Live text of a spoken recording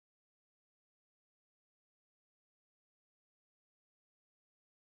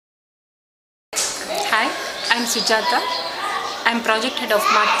I'm Sujata. I'm project head of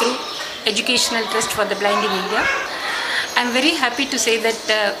Mathru Educational Trust for the Blind in India. I'm very happy to say that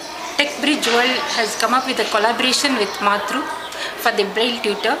TechBridgeWorld has come up with a collaboration with Mathru for the Braille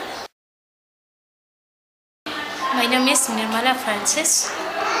tutor. My name is Nirmala Francis.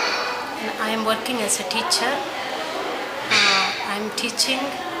 I am working as a teacher. I am teaching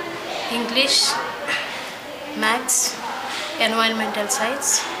English, Maths, Environmental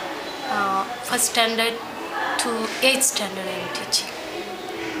Science, first standard to 8th standard I am teaching.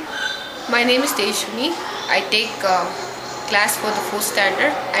 My name is Tejshuni. I take class for the 4th standard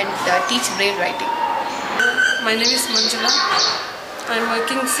and teach Braille writing. My name is Manjula. I am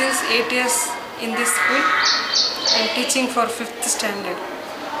working since 8 years in this school. I am teaching for 5th standard.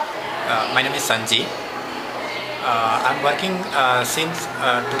 My name is Sanji. I am working since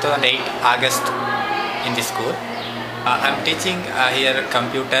 2008 August in this school. I am teaching here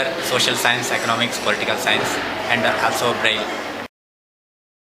computer, social science, economics, political science, and also Braille.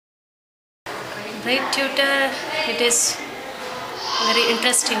 Braille tutor, it is a very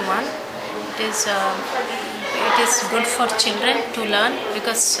interesting one. It is good for children to learn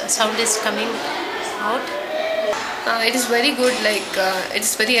because sound is coming out. It is very good. It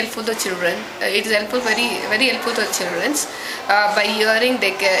is very helpful to children. It is helpful, very helpful to children. By hearing,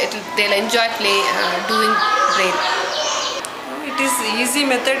 they'll enjoy doing Braille. It is easy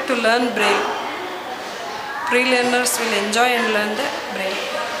method to learn Braille. Pre-learners will enjoy and learn the Braille.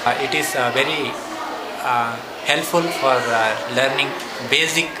 It is very helpful for learning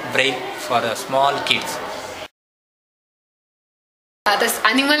basic Braille for small kids. This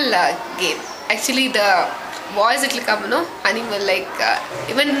animal game. Actually, the voice it will come, animal,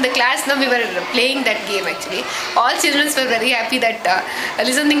 even in the class we were playing that game actually. All children were very happy that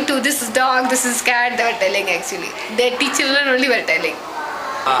listening to this is dog, this is cat, they were telling actually. Their children only were telling.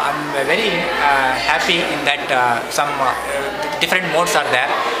 I'm very happy in that some different modes are there,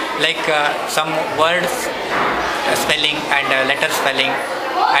 like some words spelling and letter spelling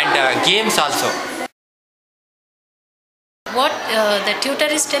and games also. What the tutor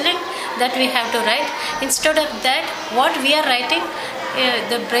is telling, that we have to write. Instead of that, what we are writing,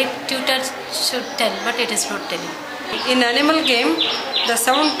 the Braille tutor should tell, but it is not telling. In animal game, the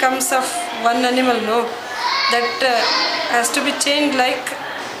sound comes of one animal, that has to be changed, like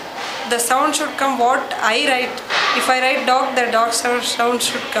the sound should come what I write. If I write dog, the dog sound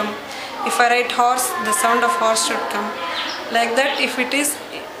should come. If I write horse, the sound of horse should come. Like that, if it is,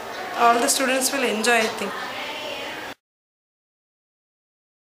 all the students will enjoy, I think.